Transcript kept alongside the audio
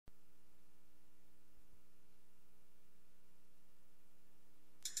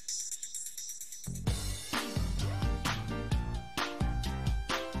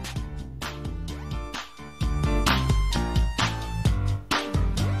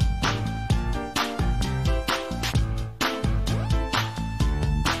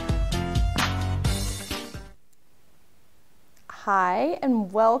Hi,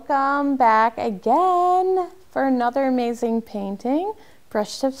 and welcome back again for another amazing painting,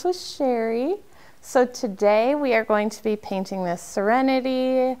 Brush Tips with Cheri. So today we are going to be painting this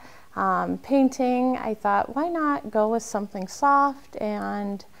Serenity painting. I thought, why not go with something soft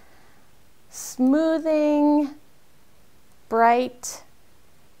and smoothing, bright,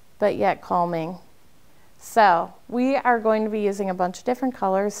 but yet calming. So we are going to be using a bunch of different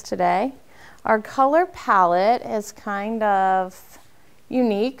colors today. Our color palette is kind of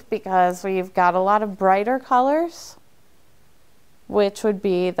unique because we've got a lot of brighter colors, which would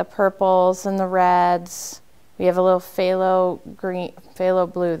be the purples and the reds. We have a little phthalo green,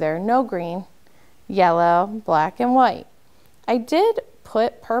 phthalo blue there, no green, yellow, black, and white. I did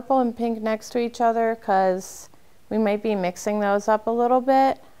put purple and pink next to each other because we might be mixing those up a little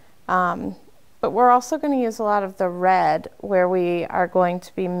bit. But we're also going to use a lot of the red, where we are going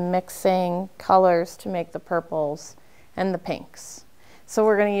to be mixing colors to make the purples and the pinks. So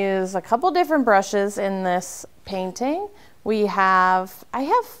we're going to use a couple different brushes in this painting. I have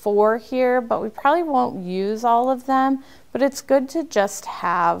 4 here, but we probably won't use all of them, but it's good to just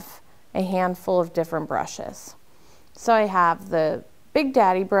have a handful of different brushes. So I have the Big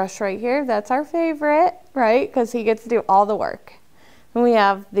Daddy brush right here. That's our favorite, right? Because he gets to do all the work. And we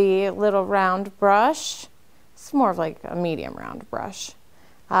have the little round brush. It's more of like a medium round brush.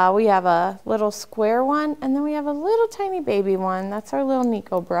 We have a little square one, and then we have a little tiny baby one. That's our little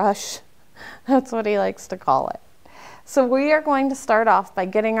Nico brush. That's what he likes to call it. So we are going to start off by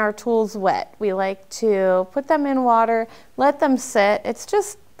getting our tools wet. We like to put them in water, let them sit. It's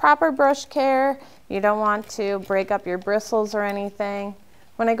just proper brush care. You don't want to break up your bristles or anything.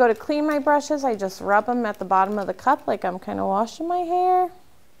 When I go to clean my brushes, I just rub them at the bottom of the cup like I'm kind of washing my hair.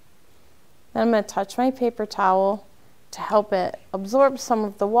 Then I'm going to touch my paper towel to help it absorb some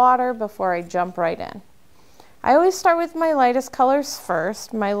of the water before I jump right in. I always start with my lightest colors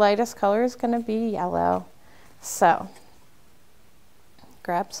first. My lightest color is going to be yellow. So,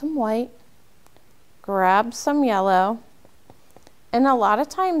 grab some white, grab some yellow, and a lot of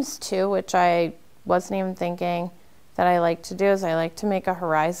times too, which I wasn't even thinking that I like to do, is I like to make a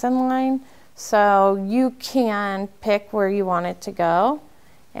horizon line. So you can pick where you want it to go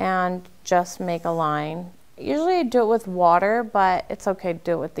and just make a line. Usually I do it with water, but it's okay to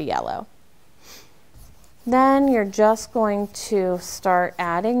do it with the yellow. Then you're just going to start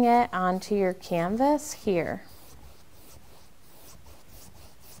adding it onto your canvas here.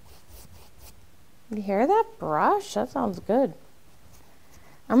 You hear that brush? That sounds good.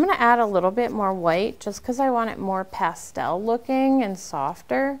 I'm going to add a little bit more white just because I want it more pastel looking and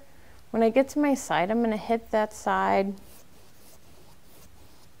softer. When I get to my side, I'm going to hit that side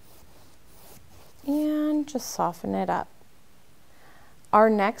and just soften it up. Our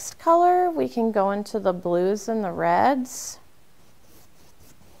next color, we can go into the blues and the reds.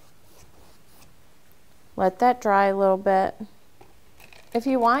 Let that dry a little bit. If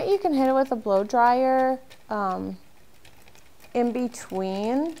you want, you can hit it with a blow dryer in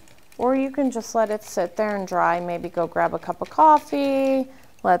between, or you can just let it sit there and dry. Maybe go grab a cup of coffee,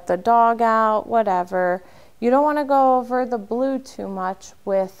 let the dog out, whatever. You don't want to go over the blue too much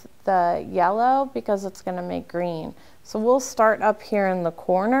with the yellow because it's going to make green. So we'll start up here in the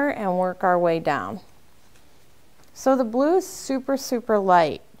corner and work our way down. So the blue is super, super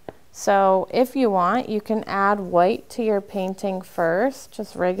light. So if you want, you can add white to your painting first,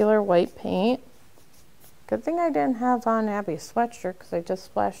 just regular white paint. Good thing I didn't have on Abby's sweatshirt because I just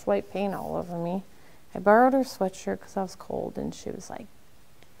splashed white paint all over me. I borrowed her sweatshirt because I was cold, and she was like,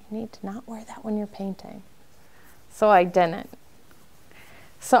 you need to not wear that when you're painting. So I didn't.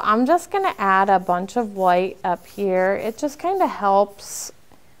 So I'm just going to add a bunch of white up here. It just kind of helps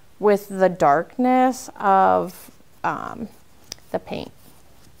with the darkness of the paint.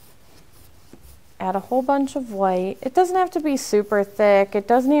 Add a whole bunch of white. It doesn't have to be super thick. It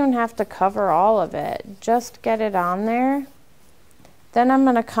doesn't even have to cover all of it. Just get it on there. Then I'm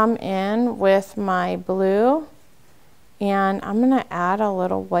going to come in with my blue, and I'm going to add a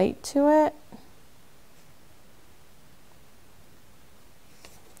little white to it.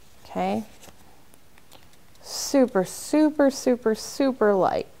 Okay. Super, super, super, super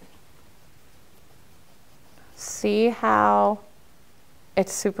light. See how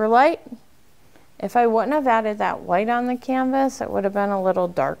it's super light? If I wouldn't have added that white on the canvas, it would have been a little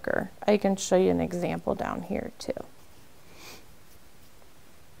darker. I can show you an example down here too.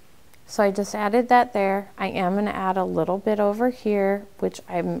 So I just added that there. I am going to add a little bit over here, which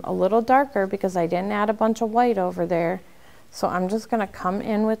I'm a little darker because I didn't add a bunch of white over there. So I'm just going to come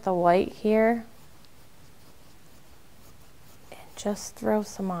in with the white here and just throw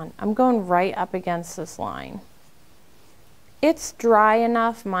some on. I'm going right up against this line. It's dry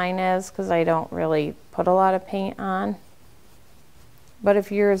enough, mine is, because I don't really put a lot of paint on. But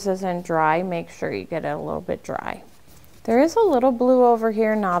if yours isn't dry, make sure you get it a little bit dry. There is a little blue over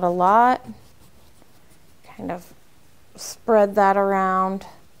here, not a lot. Kind of spread that around.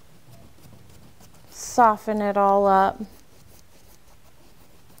 Soften it all up.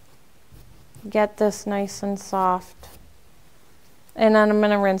 Get this nice and soft. And then I'm going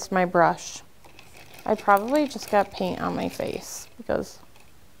to rinse my brush. I probably just got paint on my face because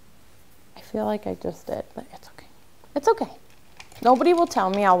I feel like I just did, but it's okay. It's okay. Nobody will tell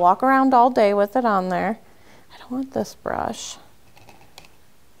me. I'll walk around all day with it on there. I don't want this brush.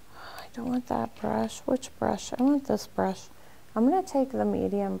 I don't want that brush. Which brush? I want this brush. I'm going to take the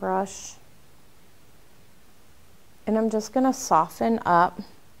medium brush and I'm just going to soften up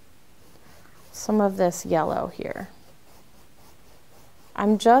some of this yellow here.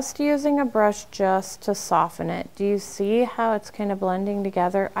 I'm just using a brush just to soften it. Do you see how it's kind of blending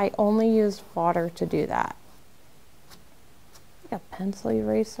together? I only used water to do that. Like a pencil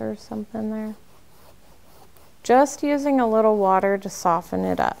eraser or something there. Just using a little water to soften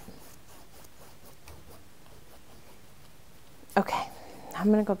it up. Okay, I'm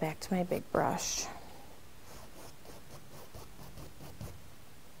going to go back to my big brush.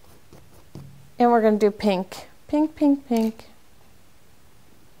 And we're going to do pink. Pink, pink, pink.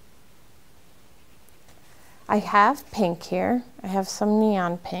 I have pink here. I have some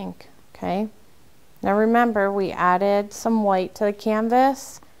neon pink, okay? Now remember, we added some white to the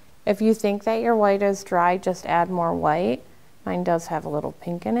canvas. If you think that your white is dry, just add more white. Mine does have a little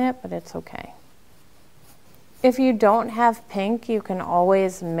pink in it, but it's okay. If you don't have pink, you can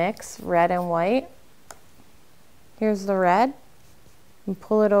always mix red and white. Here's the red. And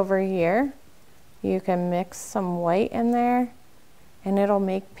pull it over here. You can mix some white in there, and it'll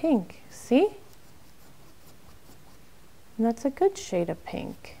make pink. See? And that's a good shade of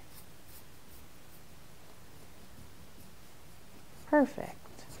pink. Perfect.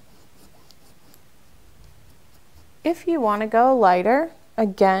 If you want to go lighter,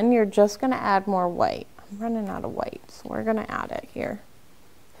 again, you're just going to add more white. I'm running out of white, so we're going to add it here.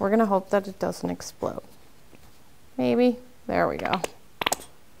 We're going to hope that it doesn't explode. Maybe. There we go.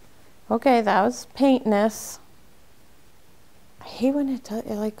 Okay, that was paintness. I hate when it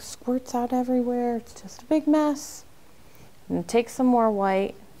like squirts out everywhere. It's just a big mess. And take some more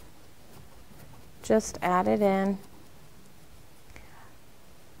white, just add it in.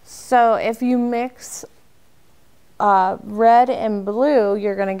 So if you mix red and blue,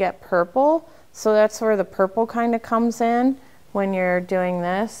 you're going to get purple. So that's where the purple kind of comes in when you're doing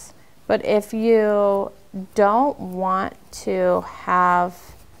this. But if you don't want to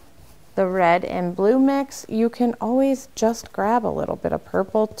have the red and blue mix, you can always just grab a little bit of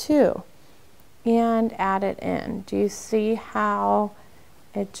purple too and add it in. Do you see how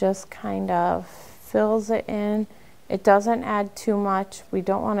it just kind of fills it in? It doesn't add too much. We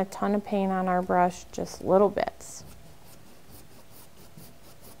don't want a ton of paint on our brush, just little bits.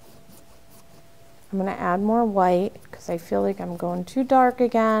 I'm going to add more white because I feel like I'm going too dark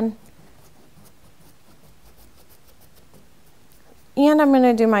again. And I'm going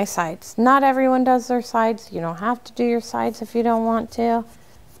to do my sides. Not everyone does their sides. You don't have to do your sides if you don't want to.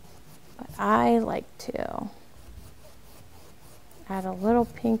 But I like to add a little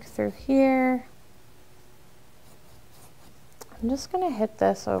pink through here. I'm just going to hit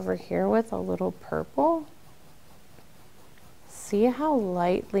this over here with a little purple. See how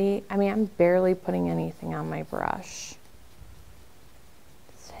lightly, I mean, I'm barely putting anything on my brush.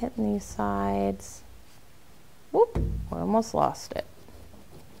 Just hitting these sides. Whoop, we almost lost it.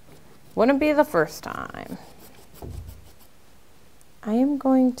 Wouldn't be the first time. I am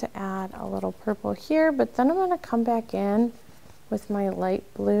going to add a little purple here, but then I'm going to come back in with my light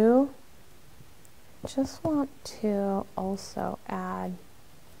blue. Just want to also add,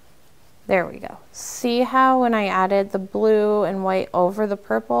 there we go. See how when I added the blue and white over the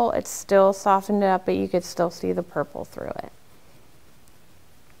purple, it still softened it up, but you could still see the purple through it.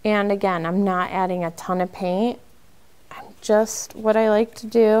 And again, I'm not adding a ton of paint. What I like to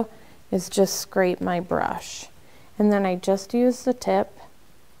do is just scrape my brush. And then I just use the tip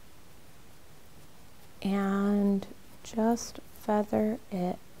and just feather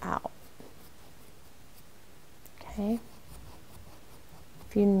it out. Okay.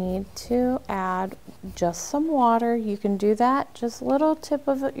 If you need to add just some water, you can do that. Just a little tip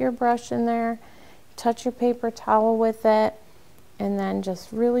of your brush in there. Touch your paper towel with it. And then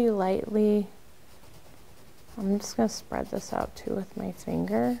just really lightly, I'm just going to spread this out too with my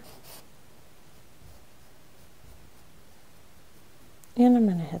finger. And I'm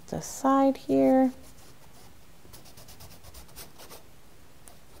going to hit this side here.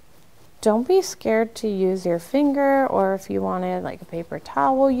 don't be scared to use your finger, or if you wanted like a paper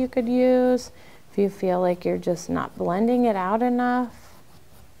towel you could use, if you feel like you're just not blending it out enough.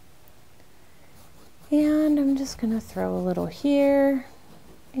 And I'm just gonna throw a little here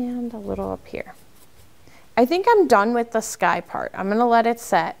and a little up here. I think I'm done with the sky part. I'm gonna let it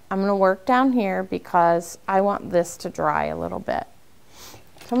set. I'm gonna work down here because I want this to dry a little bit.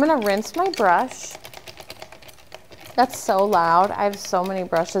 So I'm gonna rinse my brush. That's so loud. I have so many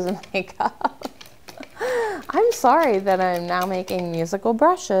brushes and makeup. I'm sorry that I'm now making musical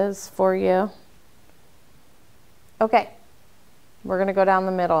brushes for you. Okay, we're gonna go down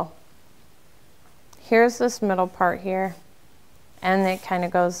the middle. Here's this middle part here, and it kind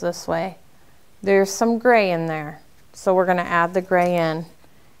of goes this way. There's some gray in there, so we're gonna add the gray in.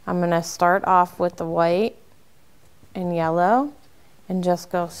 I'm gonna start off with the white and yellow and just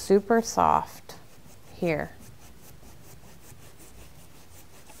go super soft here.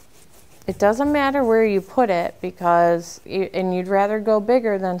 It doesn't matter where you put it because, and you'd rather go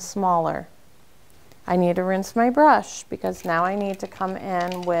bigger than smaller. I need to rinse my brush because now I need to come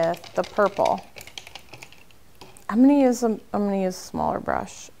in with the purple. I'm gonna use a smaller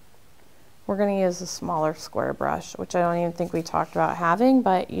brush. We're gonna use a smaller square brush, which I don't even think we talked about having,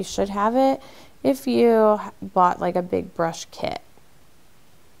 but you should have it if you bought like a big brush kit.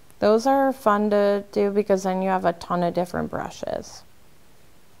 Those are fun to do because then you have a ton of different brushes.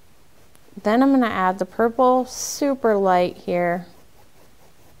 Then I'm gonna add the purple, super light here.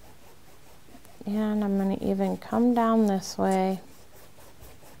 And I'm gonna even come down this way.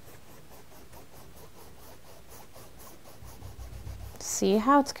 See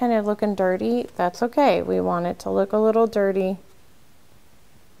how it's kind of looking dirty? That's okay. We want it to look a little dirty.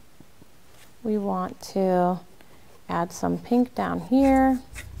 We want to add some pink down here.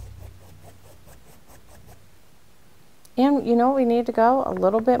 And you know, we need to go a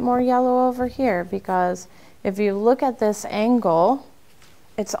little bit more yellow over here because if you look at this angle,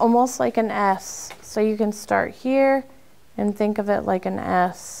 it's almost like an S. So you can start here and think of it like an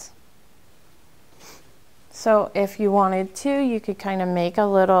S. So if you wanted to, you could kind of make a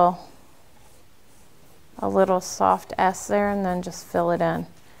little soft S there and then just fill it in.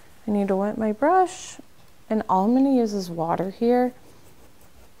 I need to wet my brush, and all I'm going to use is water here.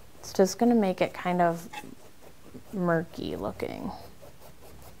 It's just going to make it kind of murky looking,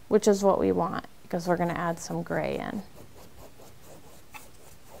 which is what we want because we're going to add some gray in.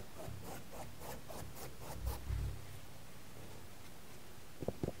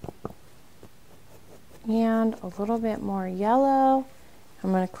 And a little bit more yellow.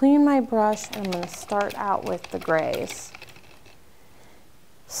 I'm going to clean my brush and I'm going to start out with the grays.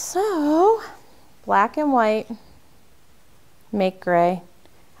 So, black and white make gray.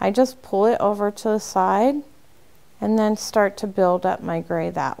 I just pull it over to the side and then start to build up my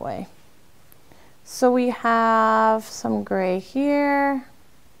gray that way. So we have some gray here.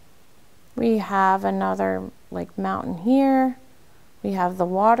 We have another like mountain here. We have the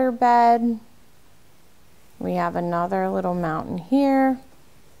water bed. We have another little mountain here,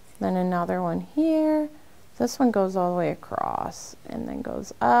 then another one here. This one goes all the way across and then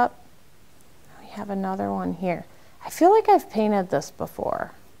goes up. We have another one here. I feel like I've painted this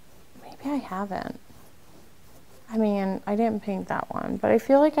before. Maybe I haven't. I mean, I didn't paint that one, but I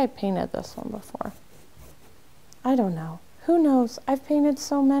feel like I painted this one before. I don't know. Who knows? I've painted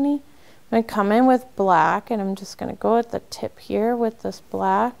so many. I'm going to come in with black, and I'm just going to go at the tip here with this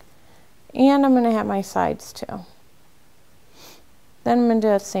black. And I'm going to hit my sides too. Then I'm going to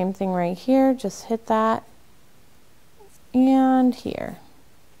do the same thing right here. Just hit that. And here.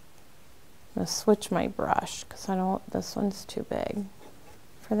 I'm going to switch my brush because I don't, this one's too big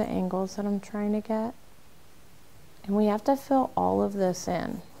for the angles that I'm trying to get. And we have to fill all of this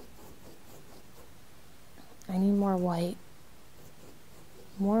in. I need more white.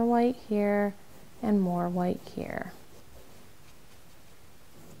 More white here and more white here.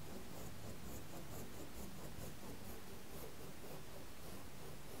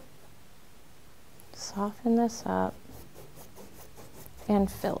 Soften this up and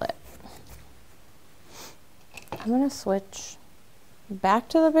fill it. I'm going to switch back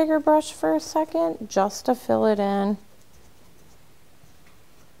to the bigger brush for a second just to fill it in.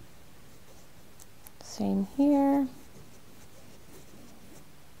 Same here.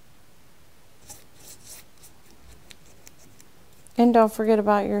 And don't forget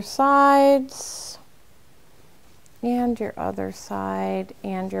about your sides and your other side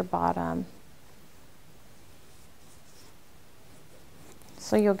and your bottom.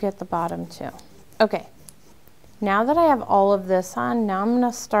 So you'll get the bottom too. Okay, now that I have all of this on, now I'm going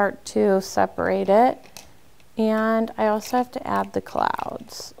to start to separate it And I also have to add the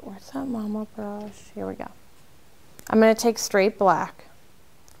clouds. Where's that mama brush? Here we go. I'm going to take straight black.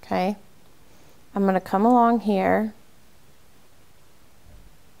 Okay. I'm going to come along here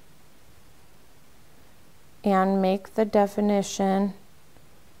and make the definition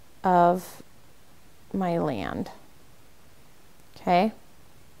of my land. Okay.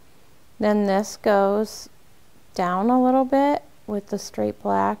 Then this goes down a little bit with the straight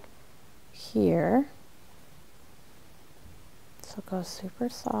black here. So go super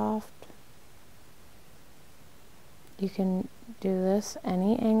soft. You can do this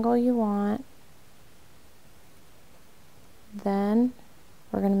any angle you want. Then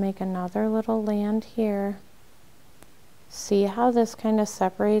we're going to make another little land here. See how this kind of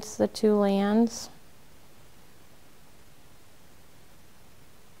separates the two lands?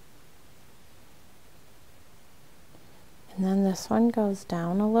 And then this one goes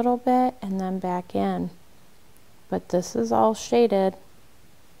down a little bit and then back in. But this is all shaded.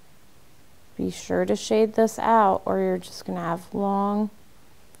 Be sure to shade this out or you're just going to have long,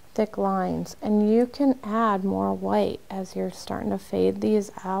 thick lines. And you can add more white as you're starting to fade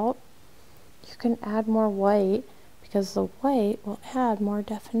these out. You can add more white because the white will add more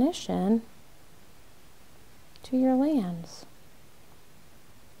definition to your lands.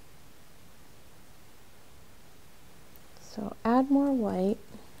 So add more white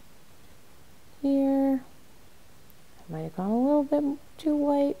here. I might have gone a little bit too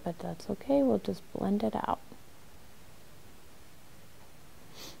white, but that's okay. We'll just blend it out.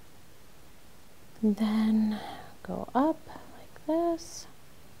 And then go up like this.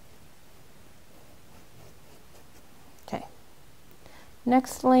 Okay.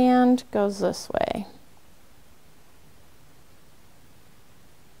 Next land goes this way.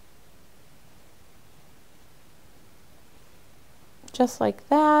 Just like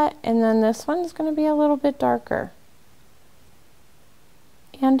that. And then this one's going to be a little bit darker.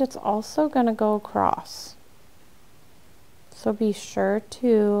 And it's also going to go across. So be sure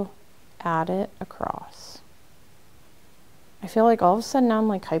to add it across. I feel like all of a sudden I'm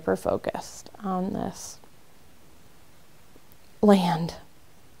like hyper focused on this land.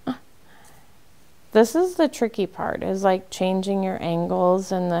 This is the tricky part, is like changing your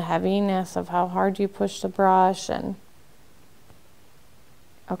angles and the heaviness of how hard you push the brush. And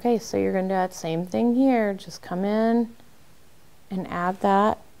okay, so you're going to do that same thing here. Just come in and add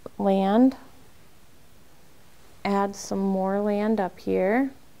that land. Add some more land up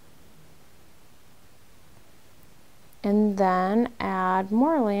here. And then add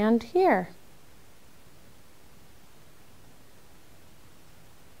more land here.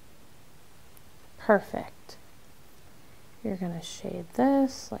 Perfect. You're going to shade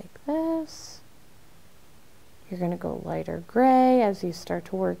this like this. You're going to go lighter gray as you start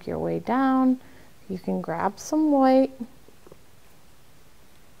to work your way down. You can grab some white.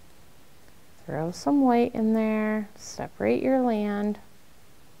 Throw some white in there. Separate your land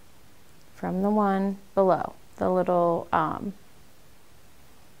from the one below. The little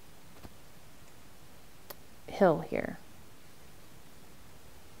hill here.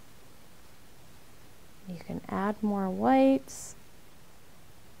 You can add more whites.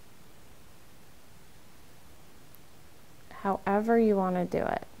 However you want to do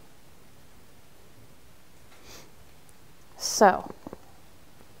it. So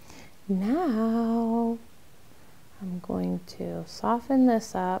now I'm going to soften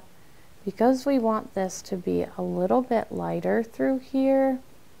this up because we want this to be a little bit lighter through here,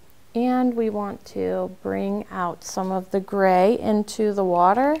 and we want to bring out some of the gray into the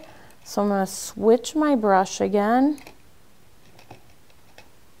water. So I'm going to switch my brush again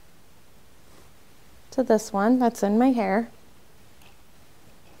to this one that's in my hair.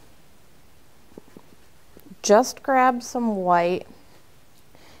 Just grab some white,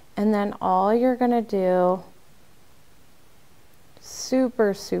 and then all you're going to do,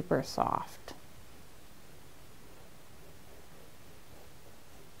 super, super soft.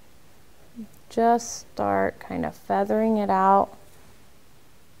 Just start kind of feathering it out.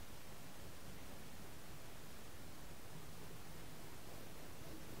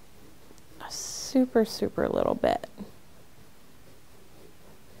 A super, super little bit.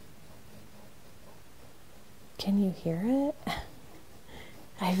 Can you hear it?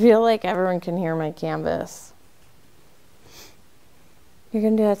 I feel like everyone can hear my canvas. You're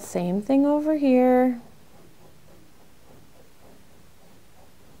going to do that same thing over here.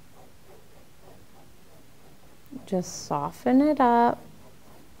 Just soften it up.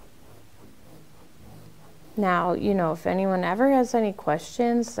 Now, you know, if anyone ever has any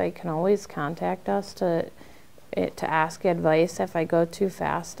questions, they can always contact us to ask advice if I go too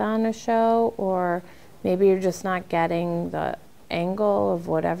fast on a show, or Maybe you're just not getting the angle of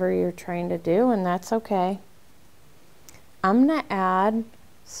whatever you're trying to do, and that's okay. I'm gonna add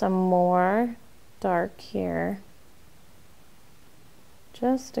some more dark here,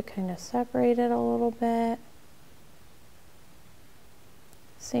 just to kind of separate it a little bit.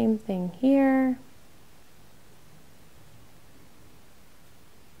 Same thing here.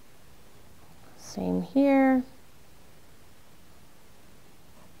 Same here.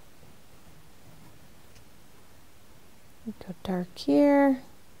 Go dark here.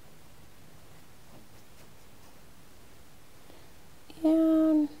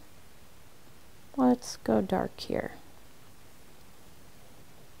 And let's go dark here.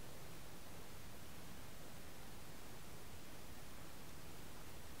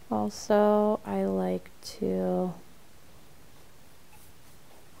 Also, I like to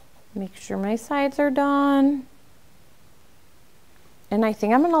make sure my sides are done. And I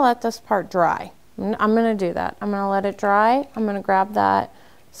think I'm going to let this part dry. I'm going to do that. I'm going to let it dry. I'm going to grab that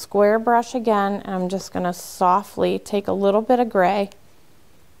square brush again, and I'm just going to softly take a little bit of gray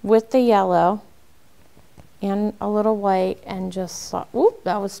with the yellow and a little white and just, oop,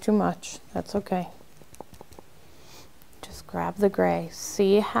 that was too much. That's okay. Just grab the gray.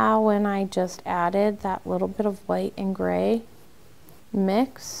 See how when I just added that little bit of white and gray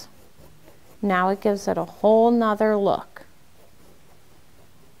mix, now it gives it a whole nother look.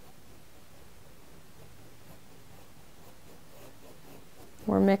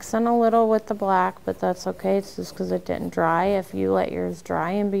 We're mixing a little with the black, but that's okay. It's just because it didn't dry. If you let yours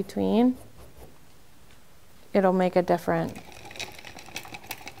dry in between, it'll make a different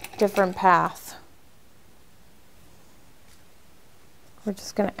path. We're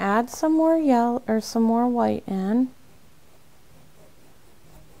just going to add some more yellow or some more white in.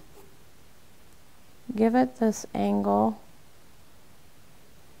 Give it this angle.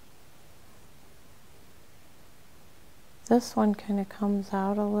 This one kind of comes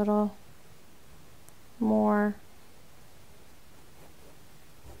out a little more.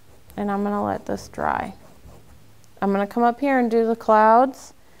 And I'm going to let this dry. I'm going to come up here and do the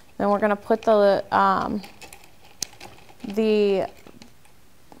clouds. Then we're going to put the I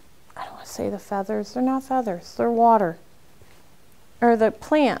don't want to say the feathers. They're not feathers. They're water. Or the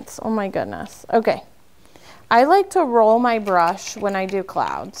plants. Oh my goodness. Okay. I like to roll my brush when I do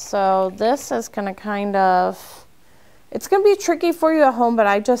clouds. So this is going to kind of... It's going to be tricky for you at home, but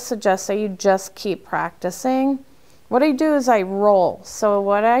I just suggest that you just keep practicing. What I do is I roll. So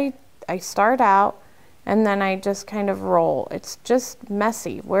what I start out and then I just kind of roll. It's just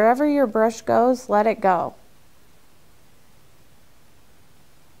messy. Wherever your brush goes, let it go.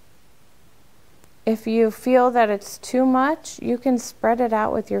 If you feel that it's too much, you can spread it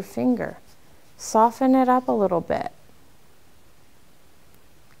out with your finger. Soften it up a little bit.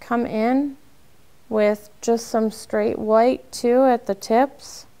 Come in with just some straight white too at the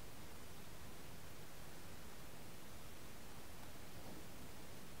tips.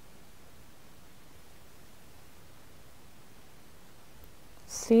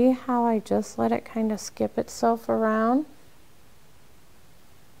 See how I just let it kind of skip itself around?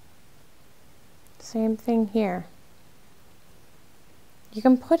 Same thing here. You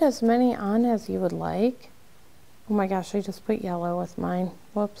can put as many on as you would like. Oh my gosh, I just put yellow with mine.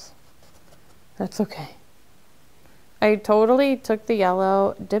 Whoops. That's okay. I totally took the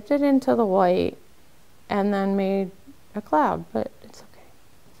yellow, dipped it into the white, and then made a cloud, but it's okay.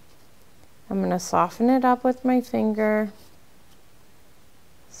 I'm going to soften it up with my finger.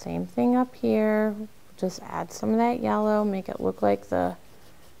 Same thing up here. Just add some of that yellow, make it look like the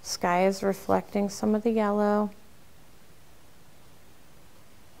sky is reflecting some of the yellow.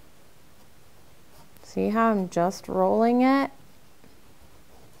 See how I'm just rolling it?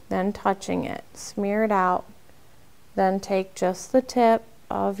 Then touching it, smear it out, then take just the tip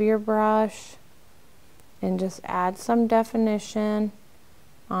of your brush and just add some definition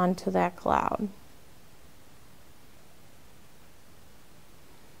onto that cloud.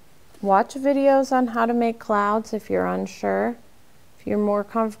 Watch videos on how to make clouds if you're unsure. If you're more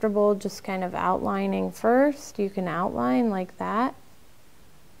comfortable just kind of outlining first, you can outline like that.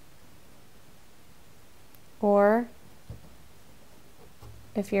 Or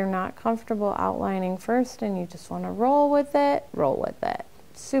if you're not comfortable outlining first and you just want to roll with it, roll with it.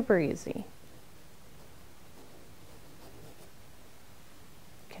 Super easy.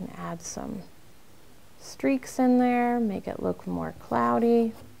 You can add some streaks in there, make it look more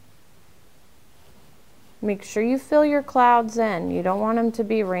cloudy. Make sure you fill your clouds in. You don't want them to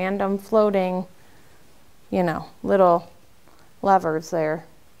be random floating, you know, little levers there,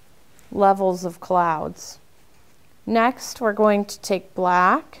 levels of clouds. Next, we're going to take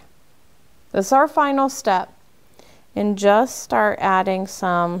black This is our final step. And just start adding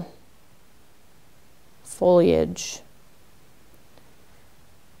some foliage.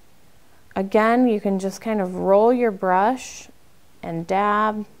 Again, you can just kind of roll your brush and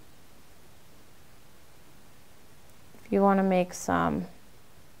dab. If you want to make some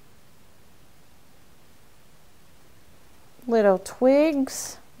little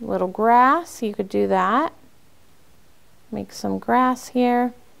twigs, little grass, you could do that. Make some grass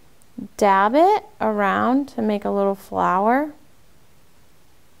here. Dab it around to make a little flower.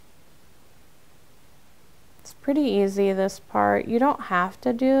 It's pretty easy, this part. You don't have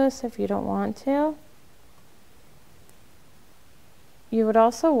to do this if you don't want to. You would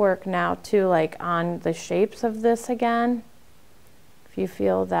also work now too, like on the shapes of this again. If you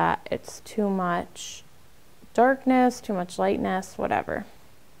feel that it's too much darkness, too much lightness, whatever.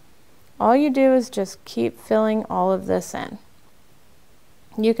 All you do is just keep filling all of this in.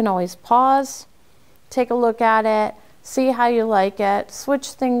 You can always pause, take a look at it, see how you like it, switch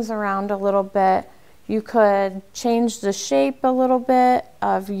things around a little bit. You could change the shape a little bit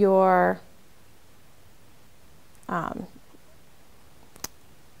of your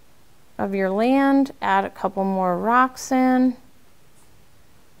land, add a couple more rocks in.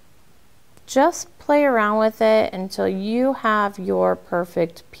 Just play around with it until you have your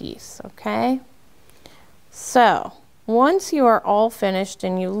perfect piece, okay? So, once you are all finished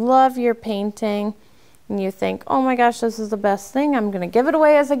and you love your painting and you think, oh my gosh, this is the best thing, I'm gonna give it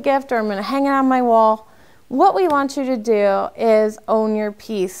away as a gift or I'm gonna hang it on my wall, what we want you to do is own your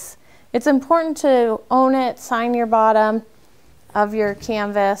piece. It's important to own it, sign your bottom of your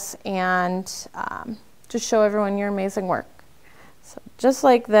canvas, and just show everyone your amazing work. So just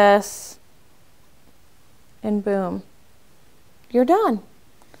like this, and boom, you're done.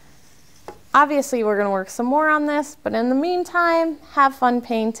 Obviously, we're going to work some more on this, but in the meantime, have fun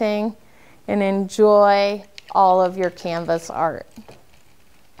painting and enjoy all of your canvas art.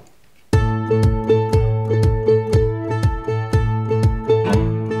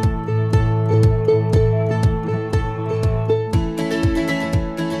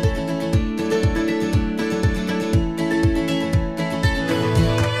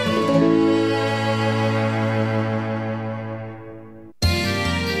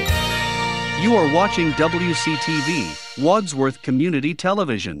 You are watching WCTV, Wadsworth Community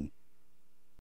Television.